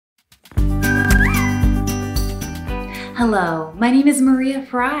Hello, my name is Maria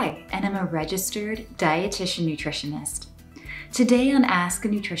Frye, and I'm a registered dietitian nutritionist. Today on Ask a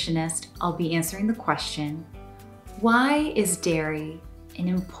Nutritionist, I'll be answering the question, why is dairy an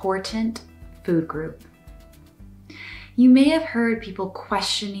important food group? You may have heard people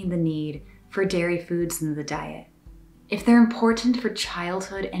questioning the need for dairy foods in the diet, if they're important for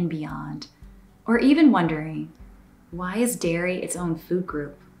childhood and beyond, or even wondering, why is dairy its own food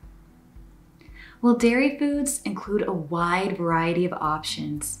group? Well, dairy foods include a wide variety of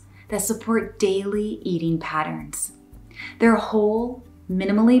options that support daily eating patterns. They're whole,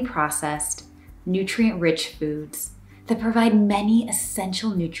 minimally processed, nutrient-rich foods that provide many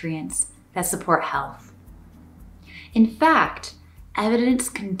essential nutrients that support health. In fact, evidence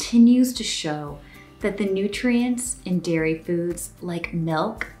continues to show that the nutrients in dairy foods like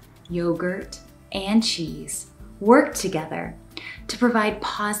milk, yogurt, and cheese work together to provide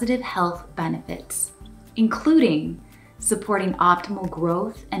positive health benefits, including supporting optimal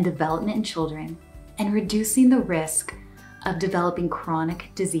growth and development in children and reducing the risk of developing chronic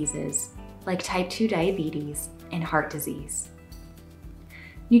diseases like type 2 diabetes and heart disease.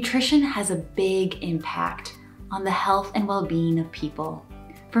 Nutrition has a big impact on the health and well-being of people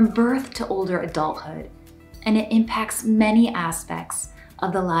from birth to older adulthood, and it impacts many aspects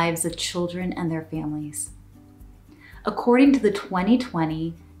of the lives of children and their families. According to the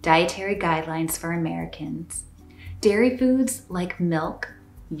 2020 Dietary Guidelines for Americans, dairy foods like milk,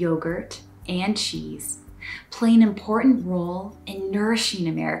 yogurt, and cheese play an important role in nourishing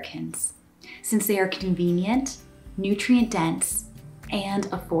Americans since they are convenient, nutrient-dense, and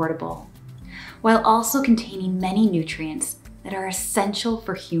affordable, while also containing many nutrients that are essential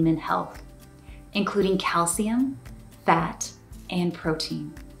for human health, including calcium, fat, and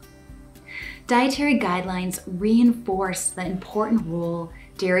protein. Dietary guidelines reinforce the important role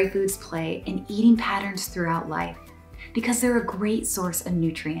dairy foods play in eating patterns throughout life because they're a great source of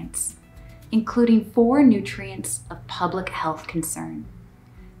nutrients, including 4 nutrients of public health concern: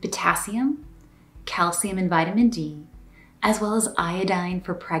 potassium, calcium and vitamin D, as well as iodine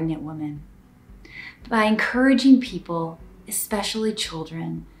for pregnant women. By encouraging people, especially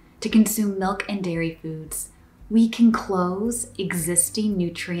children, to consume milk and dairy foods, we can close existing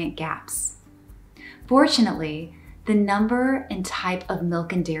nutrient gaps. Fortunately, the number and type of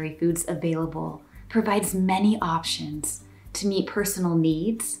milk and dairy foods available provides many options to meet personal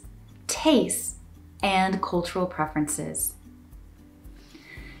needs, tastes, and cultural preferences.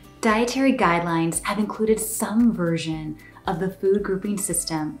 Dietary guidelines have included some version of the food grouping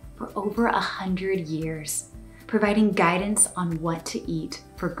system for over 100 years, providing guidance on what to eat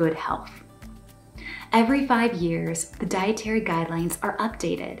for good health. Every 5 years, the dietary guidelines are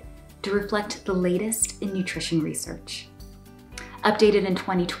updated to reflect the latest in nutrition research. Updated in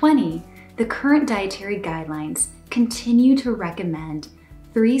 2020, the current dietary guidelines continue to recommend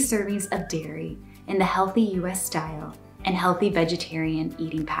 3 servings of dairy in the healthy US style and healthy vegetarian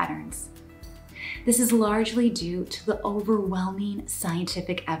eating patterns. This is largely due to the overwhelming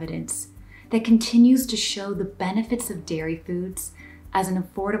scientific evidence that continues to show the benefits of dairy foods as an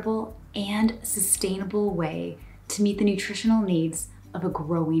affordable and sustainable way to meet the nutritional needs of a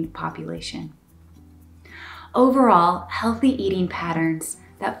growing population. Overall, healthy eating patterns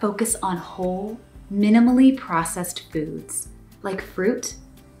that focus on whole, minimally processed foods like fruit,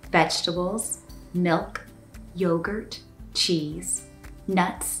 vegetables, milk, yogurt, cheese,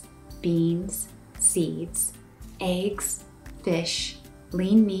 nuts, beans, seeds, eggs, fish,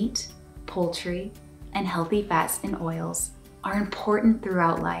 lean meat, poultry, and healthy fats and oils are important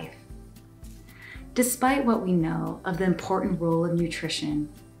throughout life. Despite what we know of the important role of nutrition,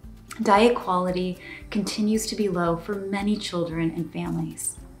 diet quality continues to be low for many children and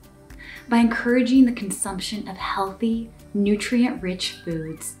families. By encouraging the consumption of healthy, nutrient-rich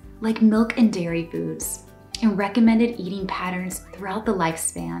foods like milk and dairy foods and recommended eating patterns throughout the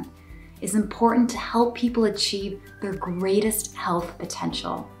lifespan is important to help people achieve their greatest health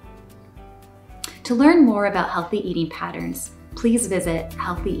potential. To learn more about healthy eating patterns, please visit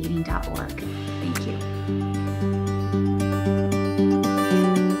healthyeating.org.